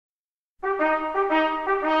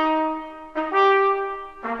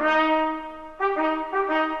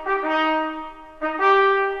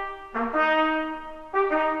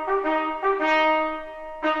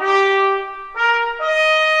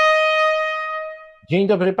Dzień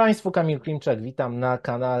dobry Państwu, Kamil Klimczak, witam na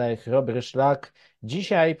kanale Chrobryszlak.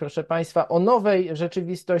 Dzisiaj, proszę Państwa, o nowej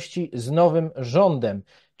rzeczywistości z nowym rządem,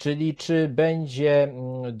 czyli czy będzie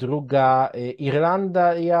druga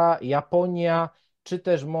Irlandia, Japonia, czy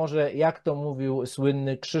też może, jak to mówił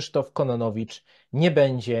słynny Krzysztof Kononowicz, nie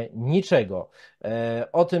będzie niczego.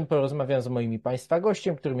 O tym porozmawiam z moimi Państwa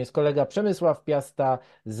gościem, którym jest kolega Przemysław Piasta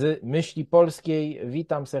z Myśli Polskiej.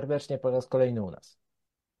 Witam serdecznie po raz kolejny u nas.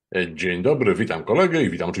 Dzień dobry, witam kolegę i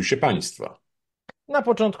witam oczywiście Państwa. Na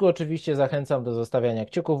początku oczywiście zachęcam do zostawiania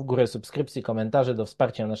kciuków w górę, subskrypcji, komentarzy, do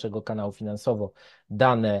wsparcia naszego kanału finansowo.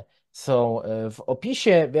 Dane są w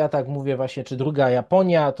opisie. Ja tak mówię właśnie, czy druga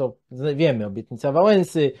Japonia, to wiemy, obietnica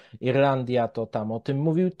Wałęsy, Irlandia, to tam o tym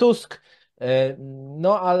mówił Tusk.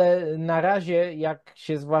 No ale na razie, jak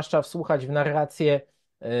się zwłaszcza wsłuchać w narrację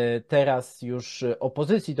teraz już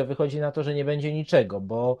opozycji, to wychodzi na to, że nie będzie niczego,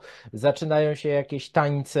 bo zaczynają się jakieś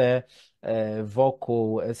tańce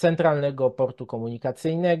wokół centralnego portu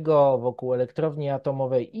komunikacyjnego, wokół elektrowni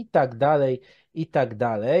atomowej i tak dalej, i tak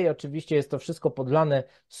dalej. Oczywiście jest to wszystko podlane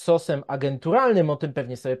sosem agenturalnym, o tym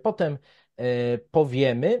pewnie sobie potem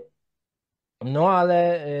powiemy. No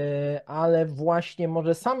ale właśnie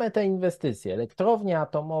może same te inwestycje, elektrownia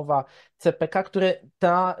atomowa, CPK, które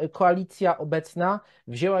ta koalicja obecna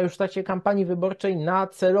wzięła już w trakcie kampanii wyborczej na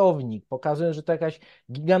celownik, pokazują, że to jakaś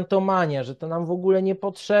gigantomania, że to nam w ogóle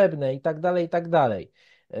niepotrzebne i tak dalej, i tak dalej.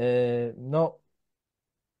 No,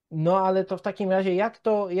 no ale to w takim razie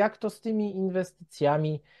jak to z tymi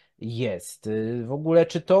inwestycjami jest? W ogóle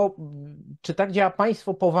czy tak działa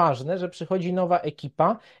państwo poważne, że przychodzi nowa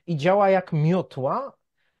ekipa i działa jak miotła,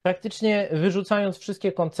 praktycznie wyrzucając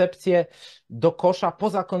wszystkie koncepcje do kosza,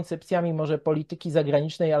 poza koncepcjami może polityki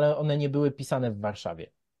zagranicznej, ale one nie były pisane w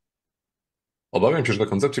Warszawie. Obawiam się, że te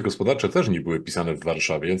koncepcje gospodarcze też nie były pisane w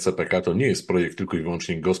Warszawie. CPK to nie jest projekt tylko i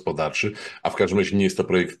wyłącznie gospodarczy, a w każdym razie nie jest to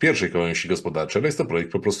projekt w pierwszej kolejności gospodarczej, ale jest to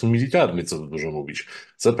projekt po prostu militarny, co tu dużo mówić.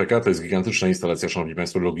 CPK to jest gigantyczna instalacja, szanowni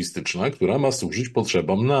państwo, logistyczna, która ma służyć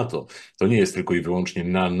potrzebom NATO. To nie jest tylko i wyłącznie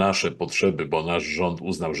na nasze potrzeby, bo nasz rząd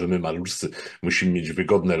uznał, że my maluczcy musimy mieć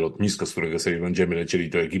wygodne lotnisko, z którego sobie będziemy lecieli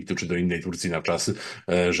do Egiptu czy do innej Turcji na czasy,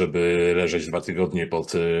 żeby leżeć 2 tygodnie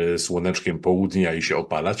pod słoneczkiem południa i się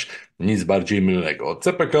opalać. Nic bardziej mylnego.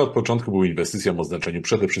 CPK od początku był inwestycją o znaczeniu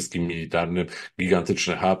przede wszystkim militarnym,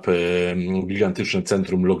 gigantyczny hub, gigantyczne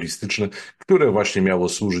centrum logistyczne, które właśnie miało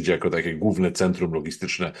służyć jako takie główne centrum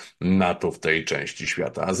logistyczne NATO w tej części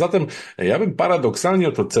świata. A zatem ja bym paradoksalnie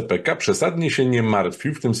o to CPK przesadnie się nie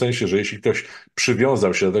martwił, w tym sensie, że jeśli ktoś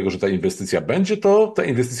przywiązał się do tego, że ta inwestycja będzie, to ta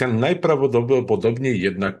inwestycja najprawdopodobniej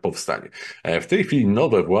jednak powstanie. W tej chwili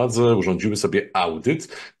nowe władze urządziły sobie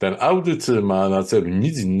audyt. Ten audyt ma na celu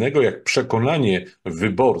nic innego jak przekonanie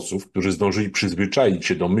wyborców, którzy zdążyli przyzwyczaić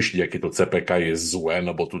się do myśli, jakie to CPK jest złe,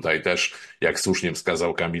 no bo tutaj też, jak słusznie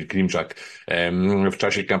wskazał Kamil Klimczak, w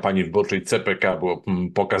czasie kampanii wyborczej CPK było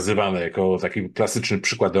pokazywane jako taki klasyczny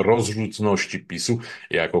przykład rozrzutności PiSu,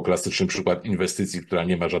 jako klasyczny przykład inwestycji, która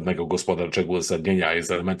nie ma żadnego gospodarczego uzasadnienia, a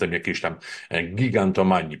jest elementem jakiejś tam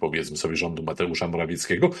gigantomanii, powiedzmy sobie, rządu Mateusza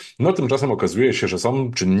Morawieckiego. No tymczasem okazuje się, że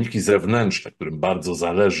są czynniki zewnętrzne, którym bardzo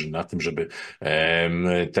zależy na tym, żeby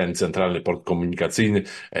ten centralny port komunikacyjny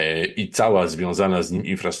i cała związana z nim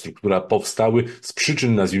infrastruktura powstały z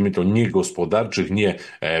przyczyn, nazwijmy to, niegospodarczych, nie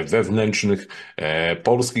wewnętrznych,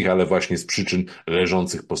 polskich, ale właśnie z przyczyn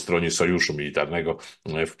leżących po stronie sojuszu militarnego,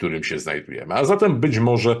 w którym się znajdujemy. A zatem być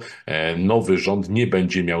może nowy rząd nie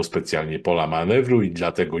będzie miał specjalnie pola manewru i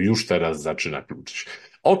dlatego już teraz zaczyna kluczyć.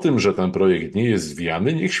 O tym, że ten projekt nie jest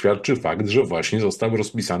zwijany, niech świadczy fakt, że właśnie został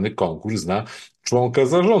rozpisany konkurs na członka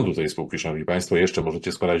zarządu tej spółki. Szanowni Państwo, jeszcze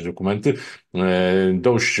możecie składać dokumenty.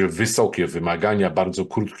 Dość wysokie wymagania, bardzo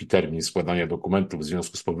krótki termin składania dokumentów. W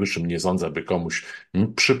związku z powyższym nie sądzę, by komuś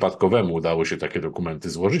przypadkowemu udało się takie dokumenty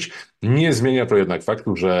złożyć. Nie zmienia to jednak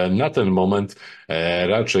faktu, że na ten moment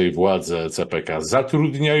raczej władze CPK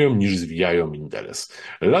zatrudniają niż zwijają interes.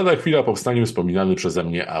 Lada chwila powstanie wspominany przeze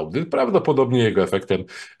mnie audyt. Prawdopodobnie jego efektem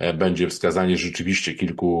będzie wskazanie rzeczywiście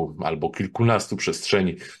kilku albo kilkunastu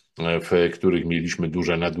przestrzeni, w których mieliśmy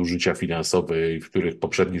duże nadużycia finansowe i w których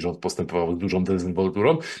poprzedni rząd postępował z dużą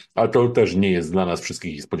dezynwolturą, ale to też nie jest dla nas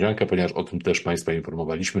wszystkich niespodzianka, ponieważ o tym też Państwa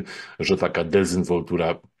informowaliśmy, że taka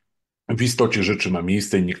dezynwoltura w istocie rzeczy ma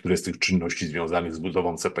miejsce i niektóre z tych czynności związanych z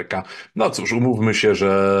budową CPK, no cóż, umówmy się,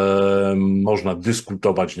 że można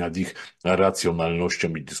dyskutować nad ich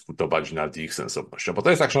racjonalnością i dyskutować nad ich sensownością. Bo to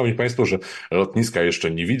jest tak, szanowni państwo, że lotniska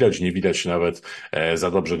jeszcze nie widać nawet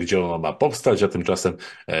za dobrze, gdzie ono ma powstać, a tymczasem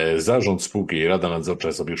zarząd spółki i rada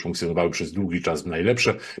nadzorcza sobie już funkcjonowały przez długi czas w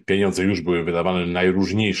najlepsze. Pieniądze już były wydawane na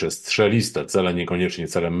najróżniejsze, strzeliste cele, niekoniecznie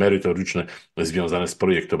cele merytoryczne związane z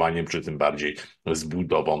projektowaniem, czy tym bardziej z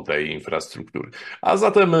budową tej infrastruktury. A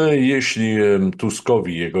zatem, jeśli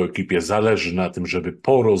Tuskowi i jego ekipie zależy na tym, żeby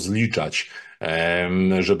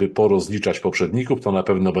porozliczać poprzedników, to na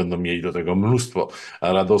pewno będą mieli do tego mnóstwo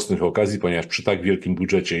radosnych okazji, ponieważ przy tak wielkim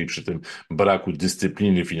budżecie i przy tym braku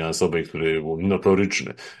dyscypliny finansowej, który był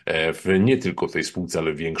notoryczny nie tylko w tej spółce,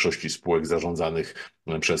 ale w większości spółek zarządzanych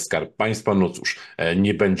przez Skarb Państwa, no cóż,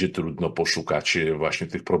 nie będzie trudno poszukać właśnie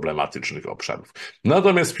tych problematycznych obszarów.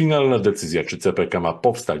 Natomiast finalna decyzja, czy CPK ma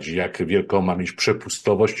powstać, jak wielką ma mieć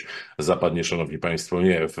przepustowość, zapadnie, szanowni państwo,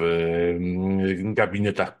 nie w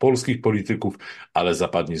gabinetach polskich polityków, ale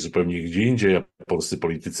zapadnie zupełnie gdzie indziej, a polscy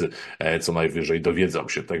politycy co najwyżej dowiedzą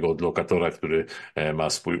się tego od lokatora, który ma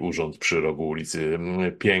swój urząd przy rogu ulicy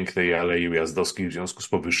Pięknej, Alei Ujazdowskiej. W związku z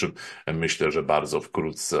powyższym myślę, że bardzo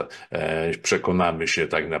wkrótce przekonamy się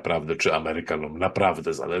tak naprawdę, czy Amerykanom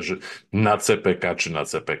naprawdę zależy na CPK, czy na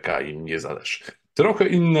CPK im nie zależy. Trochę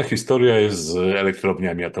inna historia jest z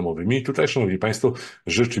elektrowniami atomowymi i tutaj, szanowni państwo,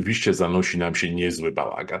 rzeczywiście zanosi nam się niezły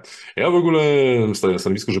bałagan. Ja w ogóle stoję na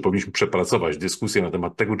stanowisku, że powinniśmy przepracować dyskusję na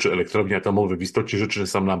temat tego, czy elektrownie atomowe w istocie rzeczy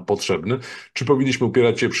są nam potrzebne, czy powinniśmy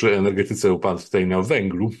opierać się przy energetyce opartej na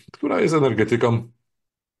węglu, która jest energetyką,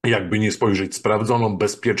 jakby nie spojrzeć, sprawdzoną,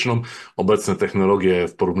 bezpieczną. Obecne technologie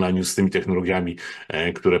w porównaniu z tymi technologiami,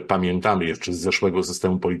 które pamiętamy jeszcze z zeszłego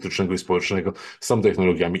systemu politycznego i społecznego, są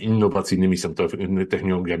technologiami innowacyjnymi, są to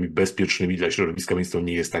technologiami bezpiecznymi dla środowiska, więc to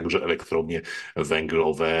nie jest tak, że elektrownie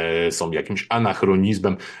węglowe są jakimś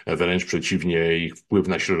anachronizmem, wręcz przeciwnie, ich wpływ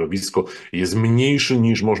na środowisko jest mniejszy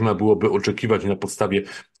niż można byłoby oczekiwać na podstawie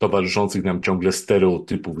towarzyszących nam ciągle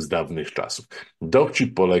stereotypów z dawnych czasów.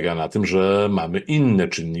 Dowcip polega na tym, że mamy inne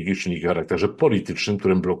czynniki o charakterze politycznym,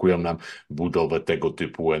 które blokują nam budowę tego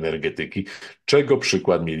typu energetyki, czego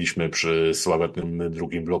przykład mieliśmy przy sławetnym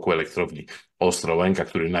drugim bloku elektrowni Ostrołęka,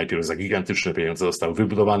 który najpierw za gigantyczne pieniądze został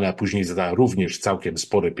wybudowany, a później za również całkiem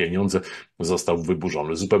spore pieniądze został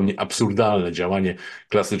wyburzony. Zupełnie absurdalne działanie,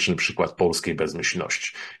 klasyczny przykład polskiej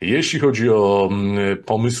bezmyślności. Jeśli chodzi o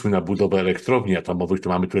pomysły na budowę elektrowni atomowych, to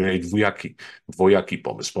mamy tutaj dwojaki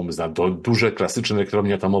pomysł. Pomysł na duże, klasyczne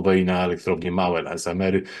elektrownie atomowe i na elektrownie małe, na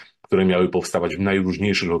SMR-y, które miały powstawać w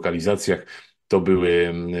najróżniejszych lokalizacjach. To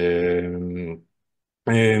były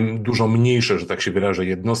dużo mniejsze, że tak się wyrażę,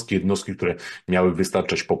 jednostki, które miały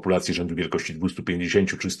wystarczać populacji rzędu wielkości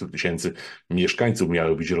 250-300 tysięcy mieszkańców,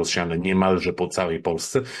 miały być rozsiane niemalże po całej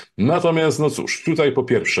Polsce. Natomiast, no cóż, tutaj po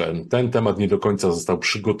pierwsze, ten temat nie do końca został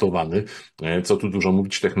przygotowany. Co tu dużo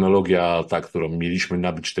mówić, technologia ta, którą mieliśmy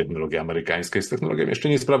nabyć, technologia amerykańska, jest technologią jeszcze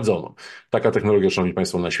niesprawdzoną. Taka technologia, szanowni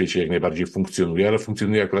państwo, na świecie jak najbardziej funkcjonuje, ale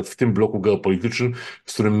funkcjonuje akurat w tym bloku geopolitycznym,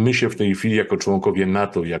 z którym my się w tej chwili jako członkowie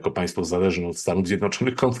NATO i jako państwo zależne od Stanów Zjednoczonych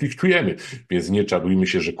konfliktujemy, więc nie czarujmy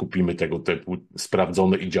się, że kupimy tego typu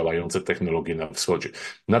sprawdzone i działające technologie na wschodzie.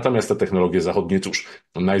 Natomiast te technologie zachodnie, cóż,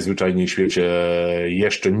 najzwyczajniej w świecie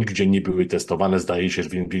jeszcze nigdzie nie były testowane. Zdaje się, że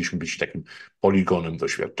mieliśmy być takim poligonem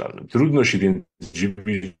doświadczalnym. Trudno się więc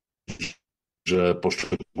dziwić, że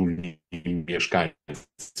poszczególni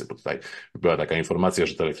mieszkańcy, bo tutaj była taka informacja,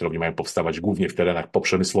 że te elektrownie mają powstawać głównie w terenach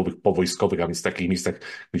poprzemysłowych, powojskowych, a więc w takich miejscach,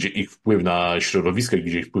 gdzie ich wpływ na środowisko i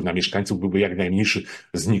gdzie ich wpływ na mieszkańców byłby jak najmniejszy,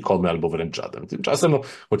 znikomy albo wręcz żaden. Tymczasem, no,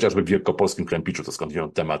 chociażby w wielkopolskim Krępiczu, to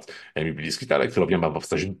skądinąd temat mi bliski, ta elektrownia ma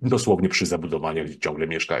powstać dosłownie przy zabudowaniach, gdzie ciągle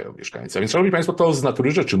mieszkają mieszkańcy. A więc, szanowni państwo, to z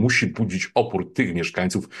natury rzeczy musi budzić opór tych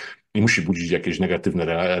mieszkańców i musi budzić jakieś negatywne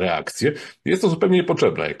reakcje. Jest to zupełnie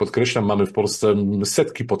niepotrzebne. Jak podkreślam, mamy w Polsce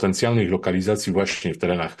setki potencjalnych lokalizacji właśnie w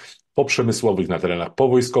terenach poprzemysłowych, na terenach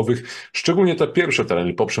powojskowych. Szczególnie te pierwsze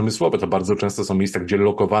tereny poprzemysłowe to bardzo często są miejsca, gdzie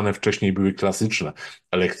lokowane wcześniej były klasyczne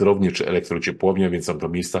elektrownie czy elektrociepłownie, więc są to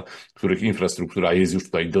miejsca, w których infrastruktura jest już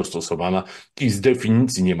tutaj dostosowana i z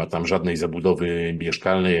definicji nie ma tam żadnej zabudowy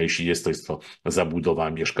mieszkalnej, a jeśli jest to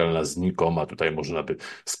zabudowa mieszkalna znikoma. Tutaj można by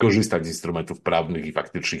skorzystać z instrumentów prawnych i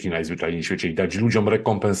faktycznych i najzwyczajniej w świecie i dać ludziom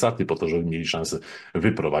rekompensaty po to, żeby mieli szansę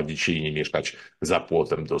wyprowadzić się i nie mieszkać za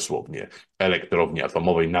płotem dosłownie elektrowni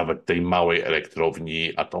atomowej, nawet nawet tej małej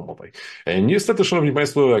elektrowni atomowej. Niestety, szanowni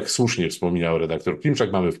państwo, jak słusznie wspominał redaktor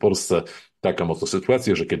Klimczak, mamy w Polsce taką oto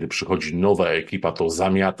sytuację, że kiedy przychodzi nowa ekipa, to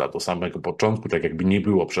zamiata do samego początku, tak jakby nie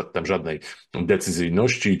było przedtem żadnej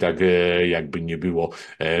decyzyjności i tak jakby nie było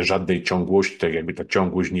żadnej ciągłości, tak jakby ta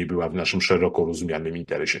ciągłość nie była w naszym szeroko rozumianym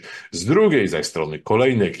interesie. Z drugiej zaś strony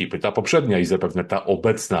kolejne ekipy, ta poprzednia i zapewne ta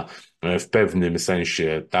obecna w pewnym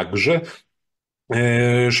sensie także,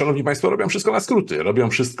 szanowni państwo, robią wszystko na skróty, robią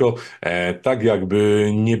wszystko tak,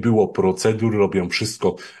 jakby nie było procedur, robią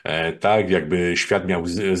wszystko tak, jakby świat miał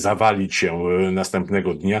zawalić się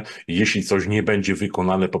następnego dnia, jeśli coś nie będzie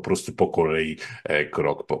wykonane po prostu po kolei,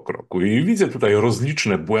 krok po kroku. I widzę tutaj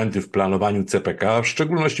rozliczne błędy w planowaniu CPK, w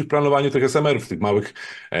szczególności w planowaniu tych SMR-ów, tych małych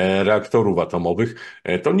reaktorów atomowych.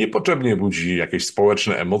 To niepotrzebnie budzi jakieś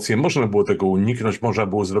społeczne emocje, można było tego uniknąć, można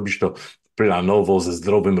było zrobić to planowo, ze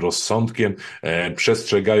zdrowym rozsądkiem,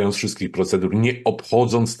 przestrzegając wszystkich procedur, nie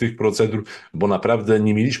obchodząc tych procedur, bo naprawdę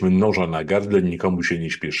nie mieliśmy noża na gardle, nikomu się nie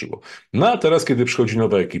śpieszyło. No a teraz, kiedy przychodzi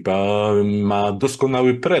nowa ekipa, ma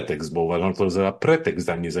doskonały pretekst, bo uważam to za pretekst,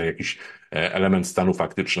 a nie za jakiś element stanu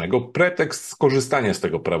faktycznego, pretekst skorzystania z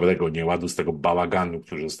tego prawego nieładu, z tego bałaganu,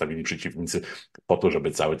 który zostawili przeciwnicy po to,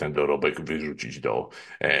 żeby cały ten dorobek wyrzucić do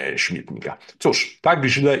śmietnika. Cóż, tak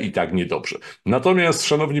źle i tak niedobrze. Natomiast,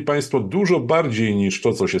 szanowni państwo, dużo bardziej niż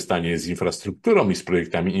to, co się stanie z infrastrukturą i z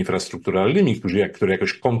projektami infrastrukturalnymi, które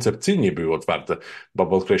jakoś koncepcyjnie były otwarte, bo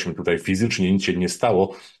podkreślmy tutaj fizycznie nic się nie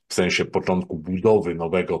stało, w sensie początku budowy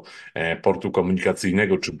nowego portu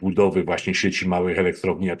komunikacyjnego, czy budowy właśnie sieci małych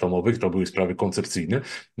elektrowni atomowych, to były sprawy koncepcyjne.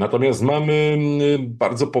 Natomiast mamy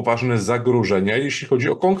bardzo poważne zagrożenia, jeśli chodzi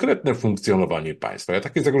o konkretne funkcjonowanie państwa. Ja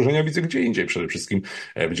takie zagrożenia widzę gdzie indziej, przede wszystkim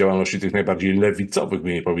w działalności tych najbardziej lewicowych,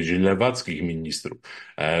 by nie powiedzieć lewackich ministrów.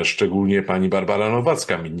 Szczególnie pani Barbara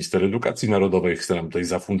Nowacka, minister edukacji narodowej, chce nam tutaj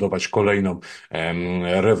zafundować kolejną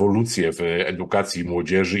rewolucję w edukacji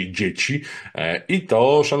młodzieży i dzieci. I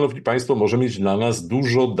to, szanowni państwo, może mieć dla nas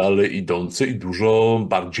dużo dalej idące i dużo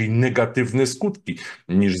bardziej negatywne skutki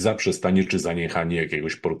niż zaprzestanie czy zaniechanie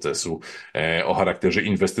jakiegoś procesu o charakterze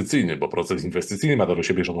inwestycyjnym, bo proces inwestycyjny ma to do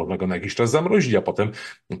siebie, że można go na jakiś czas zamrozić, a potem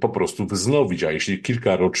po prostu wznowić. A jeśli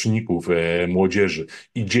kilka roczników młodzieży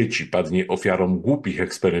i dzieci padnie ofiarą głupich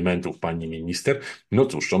eksperymentów pani minister, no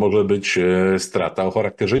cóż, to może być strata o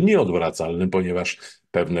charakterze nieodwracalnym, ponieważ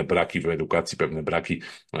pewne braki w edukacji, pewne braki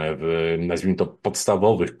w, nazwijmy to,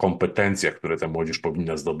 podstawowych kompetencjach, które ta młodzież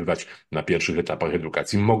powinna zdobywać na pierwszych etapach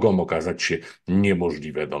edukacji, mogą okazać się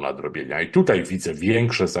niemożliwe do nadrobienia. I tutaj widzę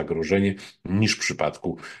większe zagrożenie niż w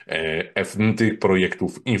przypadku tych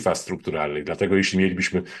projektów infrastrukturalnych. Dlatego jeśli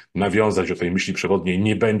mielibyśmy nawiązać do tej myśli przewodniej,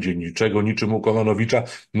 nie będzie niczego, niczym u Kononowicza,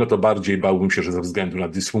 no to bardziej bałbym się, że ze względu na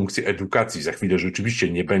dysfunkcję edukacji za chwilę rzeczywiście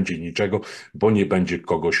nie będzie niczego, bo nie będzie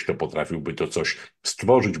kogoś, kto potrafiłby to coś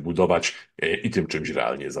stworzyć, budować i tym czymś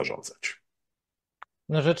realnie zarządzać.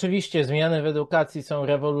 No rzeczywiście, zmiany w edukacji są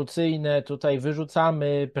rewolucyjne. Tutaj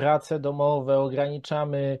wyrzucamy prace domowe,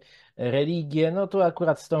 ograniczamy religię. No tu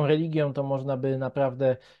akurat z tą religią to można by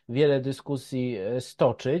naprawdę wiele dyskusji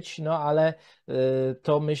stoczyć, no ale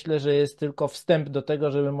to myślę, że jest tylko wstęp do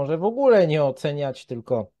tego, żeby może w ogóle nie oceniać,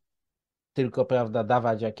 tylko prawda,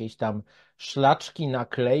 dawać jakieś tam szlaczki,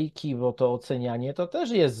 naklejki, bo to ocenianie to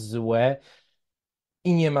też jest złe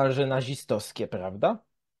i niemalże nazistowskie, prawda?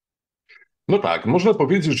 No tak, można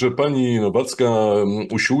powiedzieć, że pani Nowacka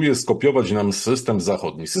usiłuje skopiować nam system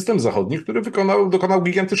zachodni. System zachodni, który dokonał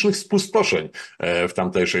gigantycznych spustoszeń w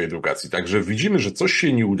tamtejszej edukacji. Także widzimy, że coś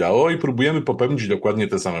się nie udało i próbujemy popełnić dokładnie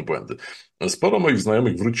te same błędy. Sporo moich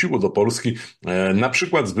znajomych wróciło do Polski, na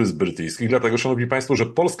przykład z Wysp Brytyjskich, dlatego, szanowni państwo, że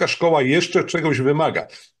polska szkoła jeszcze czegoś wymaga.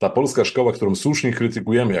 Ta polska szkoła, którą słusznie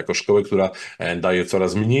krytykujemy jako szkołę, która daje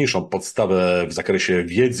coraz mniejszą podstawę w zakresie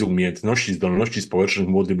wiedzy, umiejętności, zdolności społecznych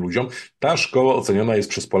młodym ludziom, ta szkoła oceniona jest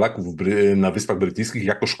przez Polaków na Wyspach Brytyjskich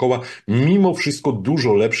jako szkoła mimo wszystko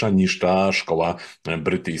dużo lepsza niż ta szkoła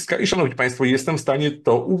brytyjska. I szanowni państwo, jestem w stanie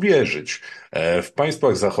to uwierzyć. W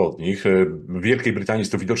państwach zachodnich, w Wielkiej Brytanii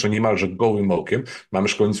jest to widoczne niemalże gołym okiem. Mamy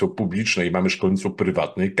szkolnictwo publiczne i mamy szkolnictwo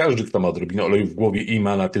prywatne. I każdy, kto ma odrobinę oleju w głowie i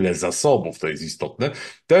ma na tyle zasobów, to jest istotne,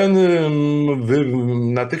 ten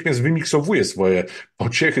natychmiast wymiksowuje swoje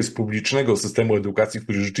pociechy z publicznego systemu edukacji,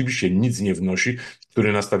 który rzeczywiście nic nie wnosi,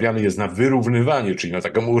 który nastawiany jest na wyrównywanie, czyli na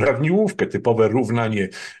taką urawniłówkę, typowe równanie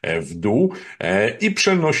w dół i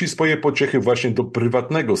przenosi swoje pociechy właśnie do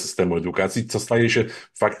prywatnego systemu edukacji, co staje się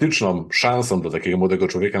faktyczną szansą dla takiego młodego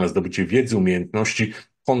człowieka na zdobycie wiedzy, umiejętności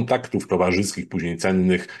kontaktów towarzyskich, później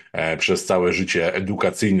cennych przez całe życie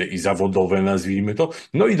edukacyjne i zawodowe, nazwijmy to,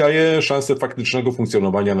 no i daje szansę faktycznego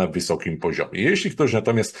funkcjonowania na wysokim poziomie. Jeśli ktoś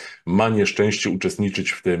natomiast ma nieszczęście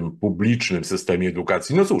uczestniczyć w tym publicznym systemie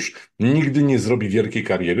edukacji, no cóż, nigdy nie zrobi wielkiej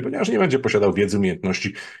kariery, ponieważ nie będzie posiadał wiedzy,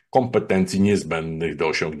 umiejętności, kompetencji niezbędnych do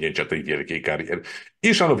osiągnięcia tej wielkiej kariery.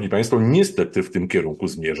 I szanowni państwo, niestety w tym kierunku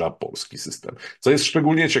zmierza polski system. Co jest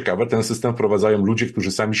szczególnie ciekawe, ten system wprowadzają ludzie,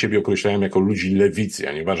 którzy sami siebie określają jako ludzi lewicy.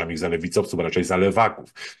 Ja nie uważam ich za lewicowców, raczej za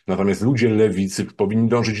lewaków. Natomiast ludzie lewicy powinni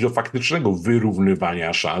dążyć do faktycznego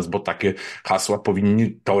wyrównywania szans, bo takie hasła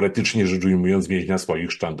powinni teoretycznie rzecz ujmując mieć na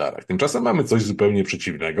swoich sztandarach. Tymczasem mamy coś zupełnie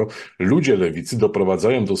przeciwnego. Ludzie lewicy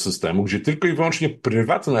doprowadzają do systemu, gdzie tylko i wyłącznie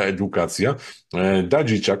prywatna edukacja da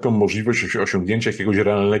dzieciakom możliwość osiągnięcia jakiegoś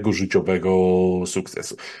realnego życiowego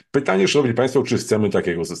sukcesu. Pytanie, szanowni państwo, czy chcemy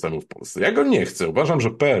takiego systemu w Polsce? Ja go nie chcę. Uważam,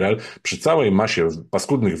 że PRL przy całej masie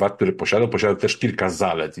paskudnych wad, które posiada też kilka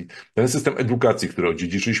zalet. I ten system edukacji, który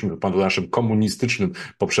odziedziczyliśmy po naszym komunistycznym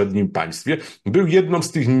poprzednim państwie, był jedną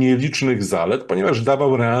z tych nielicznych zalet, ponieważ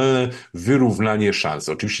dawał realne wyrównanie szans.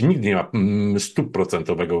 Oczywiście nigdy nie ma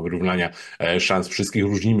stuprocentowego wyrównania szans. Wszystkich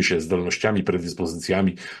różnimy się zdolnościami,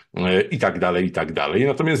 predyspozycjami i tak dalej, i tak dalej.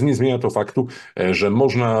 Natomiast nie zmienia to faktu, że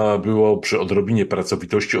można było przy odrobinie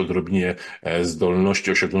pracowitości, odrobinie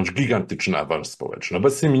zdolności osiągnąć gigantyczny awans społeczny.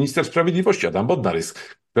 Obecny minister sprawiedliwości Adam Bodnar jest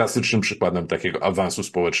klasycznym przykładem takiego awansu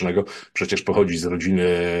społecznego. Przecież pochodzi z rodziny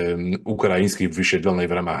ukraińskiej wysiedlonej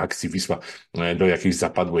w ramach akcji Wisła do jakiejś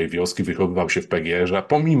zapadłej wioski, wychowywał się w PGR-ze, a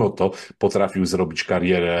pomimo to potrafił zrobić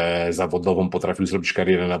karierę zawodową, potrafił zrobić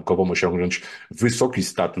karierę naukową, osiągnąć wysoki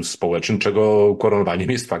status społeczny, czego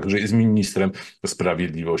koronowaniem jest fakt, że jest ministrem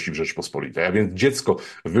sprawiedliwości w Rzeczpospolitej. A więc dziecko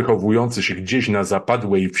wychowujące się gdzieś na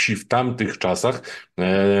zapadłej wsi w tamtych czasach,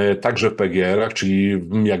 także w PGR-ach, czyli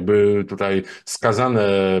jakby tutaj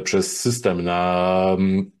skazane przez system na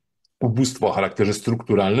ubóstwo o charakterze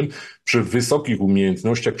strukturalnym, przy wysokich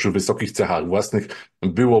umiejętnościach, przy wysokich cechach własnych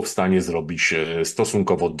było w stanie zrobić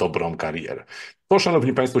stosunkowo dobrą karierę. To,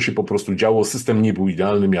 szanowni państwo, się po prostu działo. System nie był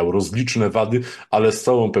idealny, miał rozliczne wady, ale z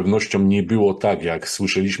całą pewnością nie było tak, jak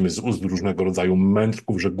słyszeliśmy z ust różnego rodzaju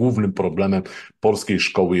mędrków, że głównym problemem polskiej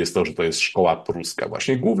szkoły jest to, że to jest szkoła pruska.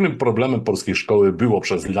 Właśnie głównym problemem polskiej szkoły było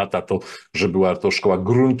przez lata to, że była to szkoła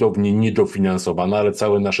gruntownie niedofinansowana, ale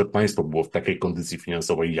całe nasze państwo było w takiej kondycji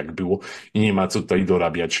finansowej, jak było i nie ma co tutaj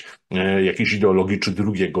dorabiać jakiejś ideologii czy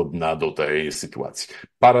drugiego dna do tej sytuacji.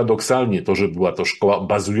 Paradoksalnie to, że była to szkoła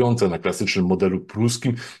bazująca na klasycznym modelu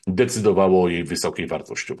pruskim, decydowało o jej wysokiej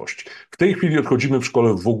wartościowości. W tej chwili odchodzimy w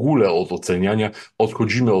szkole w ogóle od oceniania,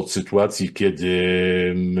 odchodzimy od sytuacji, kiedy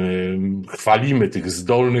chwalimy tych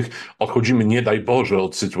zdolnych, odchodzimy, nie daj Boże,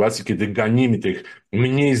 od sytuacji, kiedy ganimy tych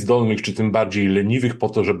mniej zdolnych, czy tym bardziej leniwych, po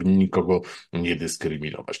to, żeby nikogo nie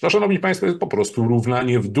dyskryminować. To, szanowni państwo, jest po prostu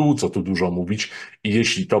równanie w dół, co tu dużo mówić, i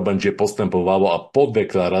jeśli to będzie postępowało, a po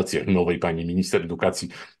deklaracjach nowej pani minister edukacji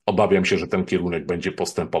obawiam się, że ten kierunek będzie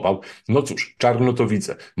postępował. No cóż, czarno to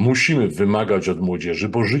widzę. Musimy wymagać od młodzieży,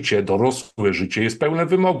 bo życie, dorosłe życie jest pełne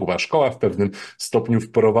wymogów, a szkoła w pewnym stopniu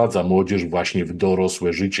wprowadza młodzież właśnie w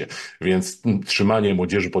dorosłe życie. Więc trzymanie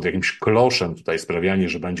młodzieży pod jakimś kloszem, tutaj sprawianie,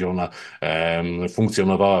 że będzie ona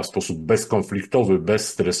funkcjonowała w sposób bezkonfliktowy,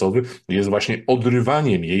 bezstresowy, jest właśnie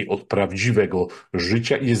odrywaniem jej od prawdziwego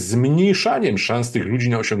życia i jest zmniejszaniem szans tych ludzi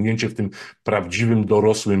na osiągnięcie w tym prawdziwym,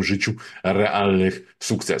 dorosłym życiu realnych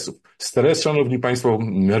sukcesów. Stres, szanowni państwo,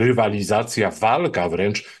 rywalizacja, walka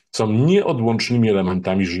wręcz są nieodłącznymi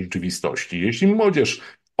elementami rzeczywistości. Jeśli młodzież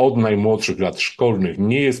od najmłodszych lat szkolnych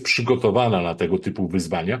nie jest przygotowana na tego typu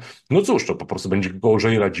wyzwania, no cóż, to po prostu będzie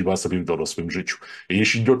gorzej radziła sobie w dorosłym życiu.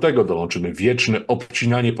 Jeśli do tego dołączymy wieczne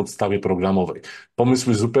obcinanie podstawy programowej,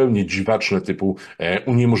 pomysły zupełnie dziwaczne typu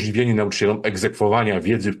uniemożliwienie nauczycielom egzekwowania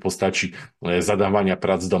wiedzy w postaci zadawania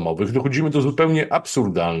prac domowych, dochodzimy do zupełnie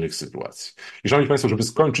absurdalnych sytuacji. I szanowni państwo, żeby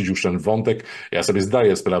skończyć już ten wątek, ja sobie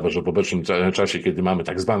zdaję sprawę, że w obecnym czasie, kiedy mamy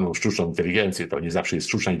tak zwaną sztuczną inteligencję, to nie zawsze jest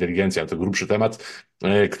sztuczna inteligencja, to grubszy temat,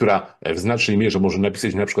 która w znacznej mierze może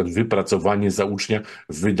napisać na przykład wypracowanie za ucznia,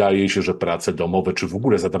 wydaje się, że prace domowe, czy w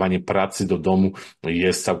ogóle zadawanie pracy do domu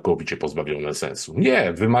jest całkowicie pozbawione sensu.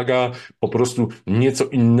 Nie, wymaga po prostu nieco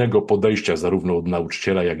innego podejścia zarówno od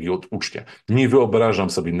nauczyciela, jak i od ucznia. Nie wyobrażam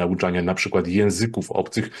sobie nauczania na przykład języków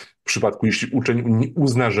obcych w przypadku, jeśli uczeń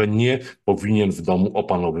uzna, że nie powinien w domu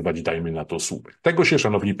opanowywać, dajmy na to, słupek. Tego się,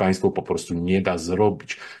 szanowni państwo, po prostu nie da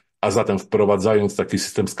zrobić. A zatem wprowadzając taki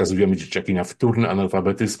system skazujemy dzieciaki na wtórny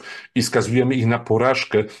analfabetyzm i skazujemy ich na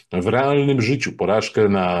porażkę w realnym życiu, porażkę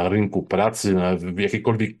na rynku pracy, w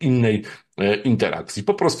jakiejkolwiek innej interakcji.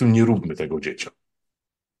 Po prostu nie róbmy tego dzieciom.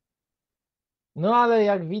 No ale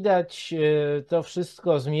jak widać, to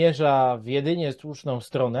wszystko zmierza w jedynie słuszną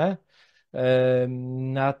stronę.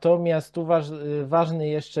 Natomiast tu ważny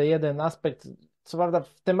jeszcze jeden aspekt. Co prawda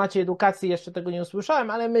w temacie edukacji jeszcze tego nie usłyszałem,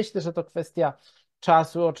 ale myślę, że to kwestia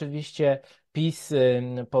czasu. Oczywiście PiS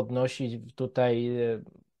podnosi tutaj,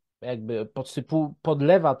 jakby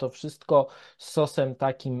podlewa to wszystko sosem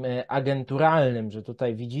takim agenturalnym, że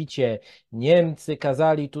tutaj widzicie, Niemcy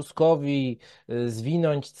kazali Tuskowi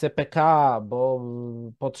zwinąć CPK, bo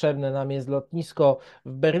potrzebne nam jest lotnisko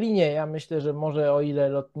w Berlinie. Ja myślę, że może o ile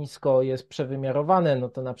lotnisko jest przewymiarowane, no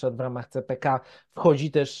to na przykład w ramach CPK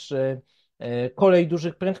wchodzi też kolej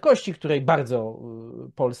dużych prędkości, której bardzo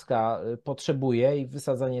Polska potrzebuje i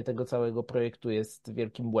wysadzanie tego całego projektu jest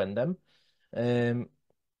wielkim błędem.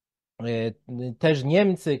 Też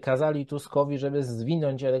Niemcy kazali Tuskowi, żeby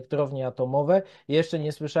zwinąć elektrownie atomowe. Jeszcze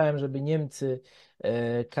nie słyszałem, żeby Niemcy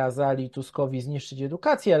kazali Tuskowi zniszczyć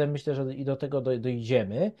edukację, ale myślę, że i do tego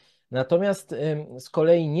dojdziemy. Natomiast z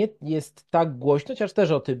kolei nie jest tak głośno, chociaż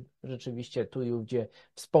też o tym rzeczywiście tu i ówdzie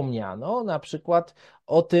wspomniano, na przykład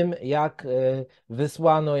o tym, jak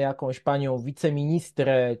wysłano jakąś panią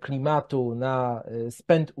wiceministrę klimatu na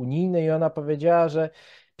spęd unijny i ona powiedziała, że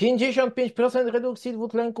 55% redukcji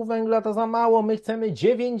dwutlenku węgla to za mało, my chcemy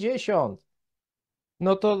 90%.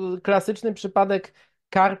 No to klasyczny przypadek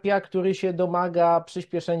karpia, który się domaga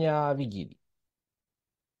przyspieszenia Wigilii.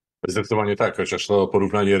 Zdecydowanie tak, chociaż to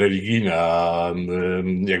porównanie religijne, a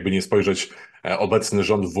jakby nie spojrzeć, obecny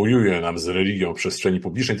rząd wojuje nam z religią w przestrzeni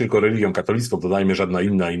publicznej, tylko religią katolicką, dodajmy, żadna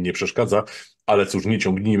inna im nie przeszkadza, ale cóż, nie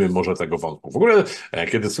ciągnijmy może tego wątku. W ogóle,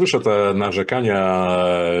 kiedy słyszę te narzekania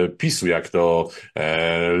PiS-u, jak to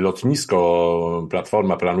lotnisko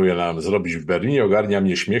Platforma planuje nam zrobić w Berlinie, ogarnia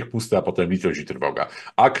mnie śmiech pusty, a potem litość i trwoga.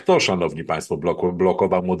 A kto, szanowni państwo,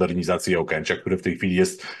 blokował modernizację Okęcia, które w tej chwili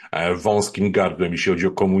jest wąskim gardłem, jeśli chodzi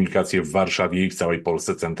o komunikację w Warszawie i w całej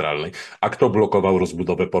Polsce centralnej? A kto blokował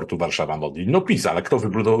rozbudowę portu Warszawa-Modlin? No PiS, ale kto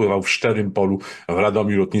wybudowywał w Szczerym Polu w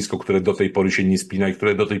Radomiu lotnisko, które do tej pory się nie spina i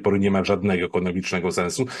które do tej pory nie ma żadnego ekonomicznego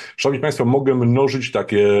sensu? Szanowni państwo, mogę mnożyć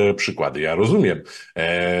takie przykłady. Ja rozumiem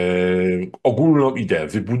ogólną ideę.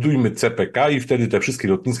 Wybudujmy CPK i wtedy te wszystkie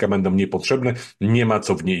lotniska będą niepotrzebne, nie ma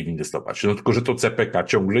co w niej inwestować. No tylko, że to CPK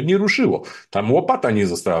ciągle nie ruszyło. Tam łopata nie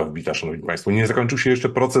została wbita, szanowni państwo. Nie zakończył się jeszcze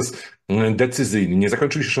proces decyzyjny, nie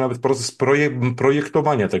zakończył się jeszcze nawet proces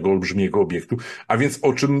projektowania tego olbrzymiego obiektu, a więc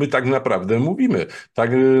o czym my tak naprawdę mówimy?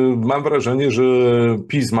 Tak, mam wrażenie, że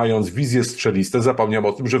PiS, mając wizję strzeliste, zapomniał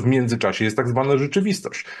o tym, że w międzyczasie jest tak zwana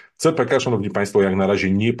rzeczywistość. CPK, szanowni państwo, jak na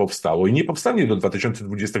razie nie powstało i nie powstanie do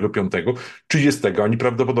 2025, 30, ani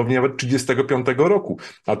prawdopodobnie nawet 35 roku.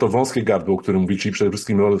 A to wąskie gardło, o którym mówię, czyli przede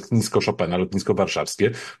wszystkim lotnisko Chopina, lotnisko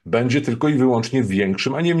warszawskie, będzie tylko i wyłącznie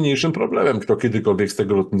większym, a nie mniejszym problemem. Kto kiedykolwiek z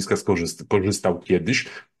tego lotniska korzystał kiedyś,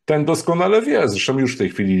 ten doskonale wie. Zresztą już w tej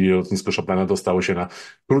chwili lotnisko Chopina dostało się na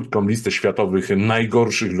krótką listę światowych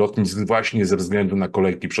najgorszych lotnisk właśnie ze względu na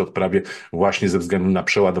kolejki przy odprawie, właśnie ze względu na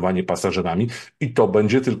przeładowanie pasażerami i to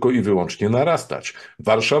będzie tylko i wyłącznie narastać.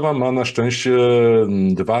 Warszawa ma na szczęście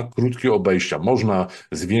dwa krótkie obejścia. Można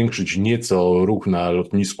zwiększyć nieco ruch na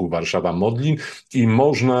lotnisku Warszawa-Modlin i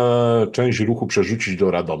można część ruchu przerzucić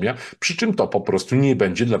do Radomia, przy czym to po prostu nie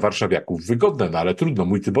będzie dla warszawiaków wygodne, no ale trudno,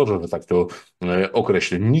 mój Tyborze, że tak to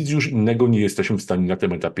określę. Nic już innego nie jesteśmy w stanie na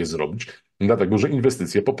tym etapie zrobić, dlatego że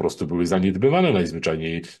inwestycje po prostu były zaniedbywane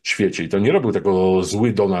najzwyczajniej w świecie i to nie robił tego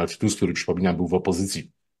zły Donald Tusk, który przypominam był w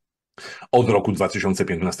opozycji od roku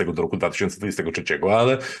 2015 do roku 2023,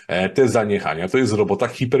 ale te zaniechania to jest robota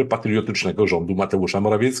hiperpatriotycznego rządu Mateusza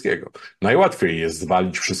Morawieckiego. Najłatwiej jest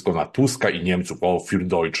zwalić wszystko na Tuska i Niemców, o für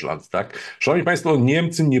Deutschland, tak? Szanowni Państwo,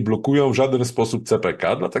 Niemcy nie blokują w żaden sposób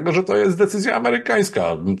CPK, dlatego że to jest decyzja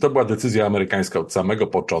amerykańska. To była decyzja amerykańska od samego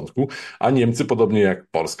początku, a Niemcy, podobnie jak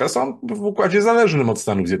Polska, są w układzie zależnym od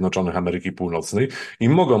Stanów Zjednoczonych Ameryki Północnej i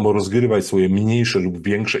mogą rozgrywać swoje mniejsze lub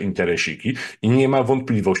większe interesiki i nie ma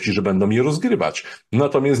wątpliwości, że będą je rozgrywać.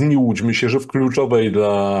 Natomiast nie łudźmy się, że w kluczowej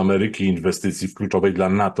dla Ameryki inwestycji, w kluczowej dla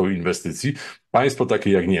NATO inwestycji, państwo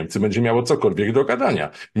takie jak Niemcy będzie miało cokolwiek do gadania.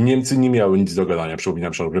 Niemcy nie miały nic do gadania,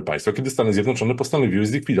 przypominam, szanowni państwo, kiedy Stany Zjednoczone postanowiły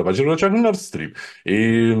zlikwidować rurociąg Nord Stream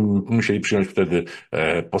i musieli przyjąć wtedy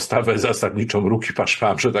postawę zasadniczą ruki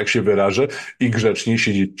paszpam, że tak się wyrażę, i grzecznie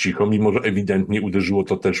siedzieć cicho, mimo że ewidentnie uderzyło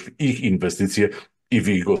to też w ich inwestycje i w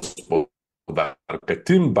ich gospodarkę.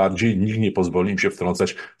 Tym bardziej nikt nie pozwoli im się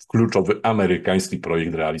wtrącać w kluczowy amerykański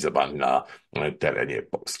projekt realizowany na terenie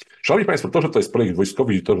Polski. Szanowni Państwo, to, że to jest projekt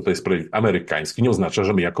wojskowy i to, że to jest projekt amerykański, nie oznacza,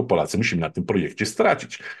 że my jako Polacy musimy na tym projekcie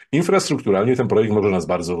stracić. Infrastrukturalnie ten projekt może nas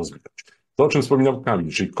bardzo rozwijać. To, o czym wspominał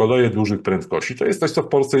Kamil, czyli koleje dużych prędkości, to jest coś, co w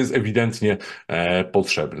Polsce jest ewidentnie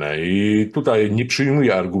potrzebne. I tutaj nie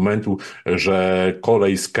przyjmuję argumentu, że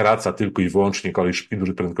kolej skraca tylko i wyłącznie, kolej szybkiej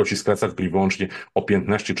dużych prędkości skraca tylko i wyłącznie o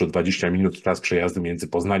 15 czy o 20 minut czas przejazdu między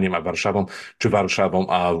Poznaniem a Warszawą, czy Warszawą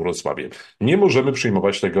a Wrocławiem. Nie możemy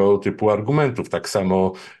przyjmować tego typu argumentów. Tak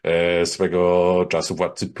samo swego czasu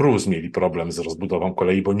władcy Prus mieli problem z rozbudową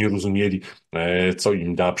kolei, bo nie rozumieli, co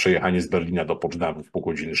im da przejechanie z Berlina do Poczdamów pół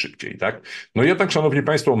godziny szybciej, tak? No jednak, szanowni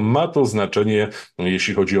państwo, ma to znaczenie,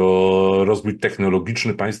 jeśli chodzi o rozwój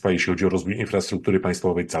technologiczny państwa, jeśli chodzi o rozwój infrastruktury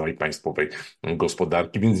państwowej, całej państwowej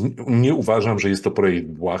gospodarki, więc nie uważam, że jest to projekt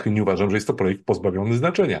błahy, nie uważam, że jest to projekt pozbawiony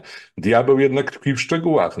znaczenia. Diabeł jednak tkwi w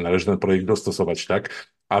szczegółach. Należy ten projekt dostosować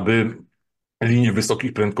tak, aby linie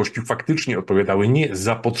wysokich prędkości faktycznie odpowiadały nie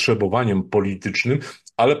zapotrzebowaniom politycznym,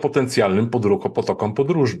 ale potencjalnym potokom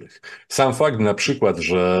podróżnych. Sam fakt na przykład,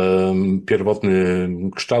 że pierwotny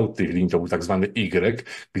kształt tych linii to był tak zwany Y,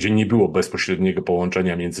 gdzie nie było bezpośredniego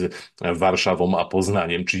połączenia między Warszawą a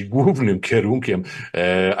Poznaniem, czyli głównym kierunkiem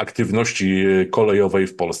aktywności kolejowej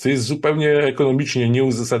w Polsce, jest zupełnie ekonomicznie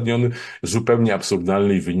nieuzasadniony, zupełnie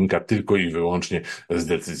absurdalny i wynika tylko i wyłącznie z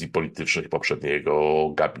decyzji politycznych poprzedniego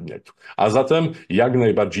gabinetu. A zatem jak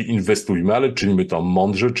najbardziej inwestujmy, ale czyńmy to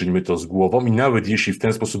mądrze, czyńmy to z głową i nawet jeśli w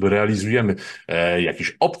ten sposób realizujemy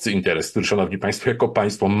jakiś obcy interes, który, szanowni państwo, jako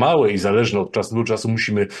państwo małe i zależne od czasu do czasu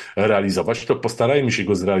musimy realizować, to postarajmy się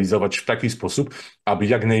go zrealizować w taki sposób, aby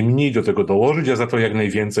jak najmniej do tego dołożyć, a za to jak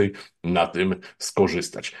najwięcej na tym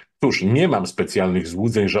skorzystać. Cóż, nie mam specjalnych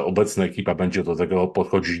złudzeń, że obecna ekipa będzie do tego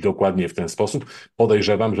podchodzić dokładnie w ten sposób.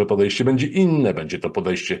 Podejrzewam, że podejście będzie inne. Będzie to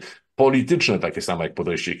podejście polityczne, takie samo jak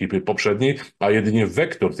podejście ekipy poprzedniej, a jedynie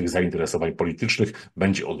wektor tych zainteresowań politycznych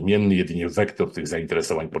będzie odmienny, jedynie wektor tych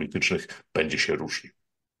zainteresowań politycznych będzie się różnił.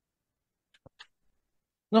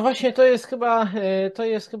 No właśnie, to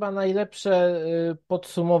jest chyba najlepsze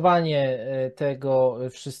podsumowanie tego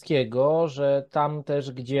wszystkiego, że tam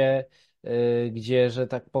też, gdzie, że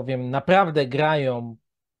tak powiem, naprawdę grają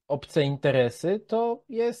obce interesy, to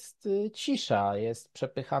jest cisza, jest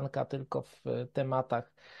przepychanka tylko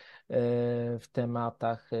w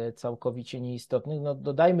tematach całkowicie nieistotnych. No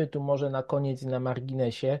dodajmy tu może na koniec i na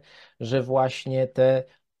marginesie, że właśnie te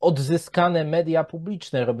odzyskane media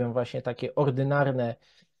publiczne robią właśnie takie ordynarne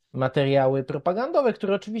materiały propagandowe,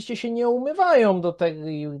 które oczywiście się nie umywają do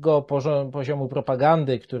tego poziomu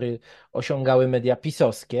propagandy, który osiągały media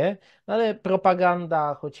pisowskie, ale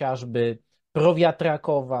propaganda chociażby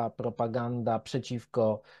prowiatrakowa, propaganda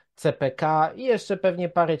przeciwko CPK i jeszcze pewnie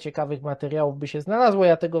parę ciekawych materiałów by się znalazło.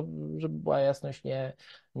 Ja tego, żeby była jasność,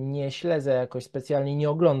 nie śledzę jakoś specjalnie, nie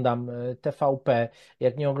oglądam TVP,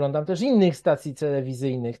 jak nie oglądam też innych stacji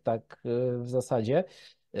telewizyjnych, tak w zasadzie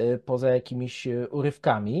poza jakimiś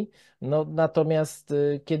urywkami. No, natomiast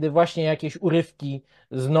kiedy właśnie jakieś urywki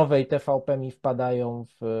z nowej TVP mi wpadają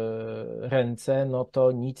w ręce, no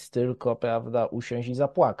to nic tylko, prawda, usiąść i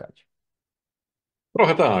zapłakać.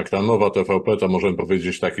 Trochę tak, ta nowa TVP to możemy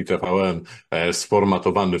powiedzieć taki TVN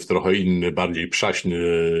sformatowany w trochę inny, bardziej przaśny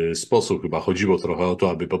sposób. Chyba chodziło trochę o to,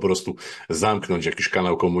 aby po prostu zamknąć jakiś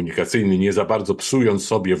kanał komunikacyjny, nie za bardzo psując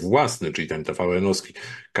sobie własny, czyli ten TVN-owski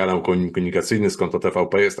kanał komunikacyjny z konta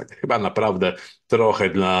TVP jest tak chyba naprawdę trochę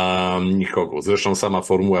dla nikogo. Zresztą sama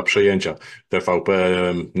formuła przejęcia TVP,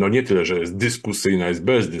 no nie tyle, że jest dyskusyjna, jest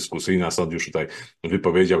bezdyskusyjna. Sąd już tutaj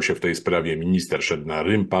wypowiedział się w tej sprawie, minister szedł na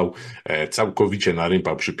rympał, całkowicie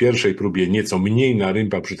narympał przy pierwszej próbie, nieco mniej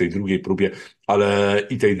narympał przy tej drugiej próbie, ale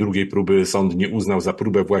i tej drugiej próby sąd nie uznał za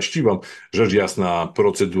próbę właściwą. Rzecz jasna,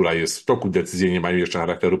 procedura jest w toku, decyzje nie mają jeszcze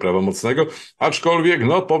charakteru prawomocnego, aczkolwiek,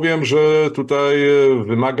 no powiem, że tutaj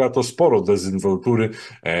wymaga to sporo dezynwoltury,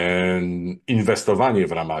 inwestowanie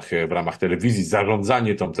w ramach telewizji,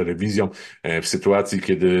 zarządzanie tą telewizją w sytuacji,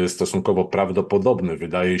 kiedy stosunkowo prawdopodobne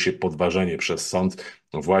wydaje się podważenie przez sąd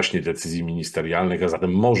właśnie decyzji ministerialnych, a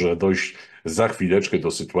zatem może dojść za chwileczkę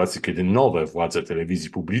do sytuacji, kiedy nowe władze telewizji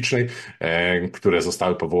publicznej, które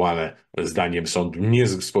zostały powołane zdaniem sądu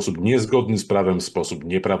w sposób niezgodny z prawem, w sposób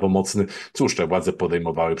nieprawomocny, cóż, te władze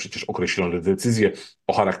podejmowały przecież określone decyzje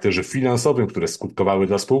o charakterze finansowym, które skutkowały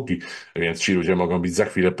dla spółki, więc ci ludzie mogą być za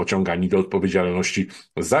chwilę pociągani do odpowiedzialności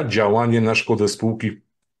za działanie na szkodę spółki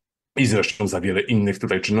i zresztą za wiele innych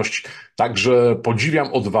tutaj czynności. Także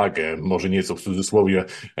podziwiam odwagę, może nieco w cudzysłowie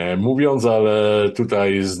mówiąc, ale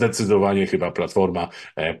tutaj zdecydowanie chyba Platforma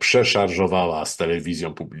przeszarżowała z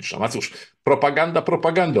telewizją publiczną. A cóż, propaganda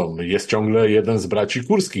propagandą. Jest ciągle jeden z braci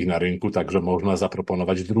Kurskich na rynku, także można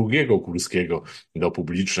zaproponować drugiego Kurskiego do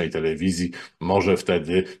publicznej telewizji. Może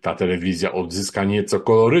wtedy ta telewizja odzyska nieco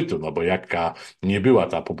kolorytu, no bo jaka nie była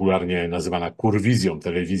ta popularnie nazywana kurwizją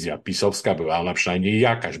telewizja pisowska, była ona przynajmniej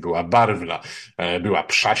jakaś, była była barwna, była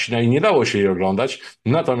przaśna i nie dało się jej oglądać,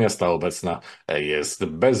 natomiast ta obecna jest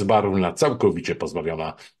bezbarwna, całkowicie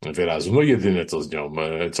pozbawiona wyrazu. No jedyne co z nią,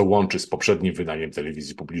 co łączy z poprzednim wydaniem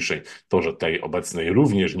telewizji publicznej, to że tej obecnej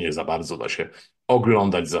również nie za bardzo da się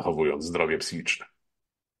oglądać, zachowując zdrowie psychiczne.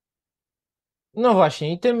 No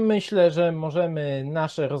właśnie, i tym myślę, że możemy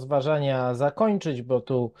nasze rozważania zakończyć, bo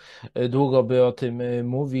tu długo by o tym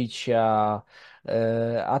mówić,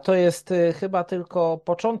 a to jest chyba tylko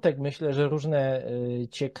początek. Myślę, że różne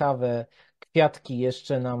ciekawe kwiatki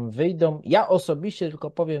jeszcze nam wyjdą. Ja osobiście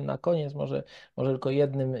tylko powiem na koniec, może tylko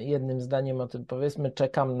jednym zdaniem o tym powiedzmy,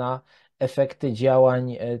 czekam na efekty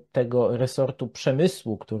działań tego resortu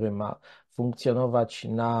przemysłu, który ma funkcjonować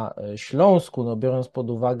na Śląsku, no biorąc pod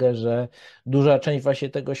uwagę, że duża część właśnie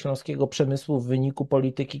tego śląskiego przemysłu w wyniku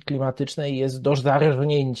polityki klimatycznej jest do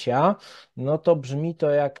zarżnięcia, no to brzmi to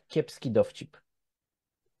jak kiepski dowcip.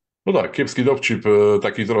 No tak, kiepski dowcip,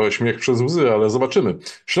 taki trochę śmiech przez łzy, ale zobaczymy.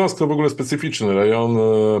 Śląsk to w ogóle specyficzny rejon,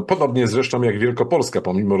 podobnie zresztą jak Wielkopolska,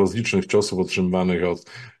 pomimo rozlicznych ciosów otrzymywanych od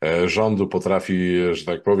rządu, potrafi, że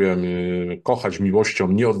tak powiem, kochać miłością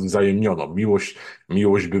nieodwzajemnioną.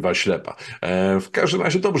 Miłość bywa ślepa. W każdym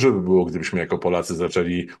razie dobrze by było, gdybyśmy jako Polacy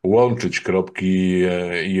zaczęli łączyć kropki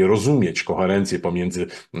i rozumieć koherencję pomiędzy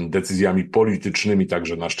decyzjami politycznymi,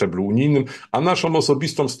 także na szczeblu unijnym, a naszą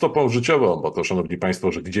osobistą stopą życiową, bo to, szanowni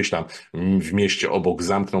państwo, że gdzieś tam w mieście obok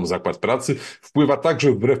zamkną zakład pracy, wpływa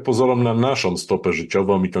także wbrew pozorom na naszą stopę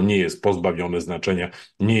życiową i to nie jest pozbawione znaczenia,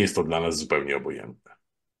 nie jest to dla nas zupełnie obojętne.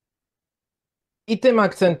 I tym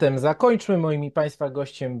akcentem zakończmy. Moim i Państwa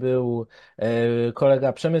gościem był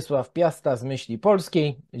kolega Przemysław Piasta z Myśli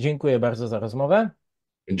Polskiej. Dziękuję bardzo za rozmowę.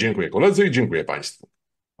 Dziękuję koledzy i dziękuję państwu.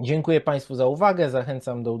 Dziękuję Państwu za uwagę.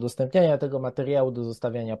 Zachęcam do udostępniania tego materiału, do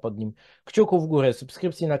zostawiania pod nim kciuków w górę,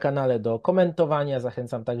 subskrypcji na kanale, do komentowania.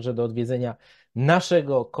 Zachęcam także do odwiedzenia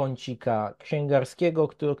naszego kącika księgarskiego,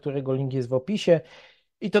 którego link jest w opisie.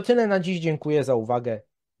 I to tyle na dziś. Dziękuję za uwagę.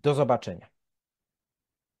 Do zobaczenia.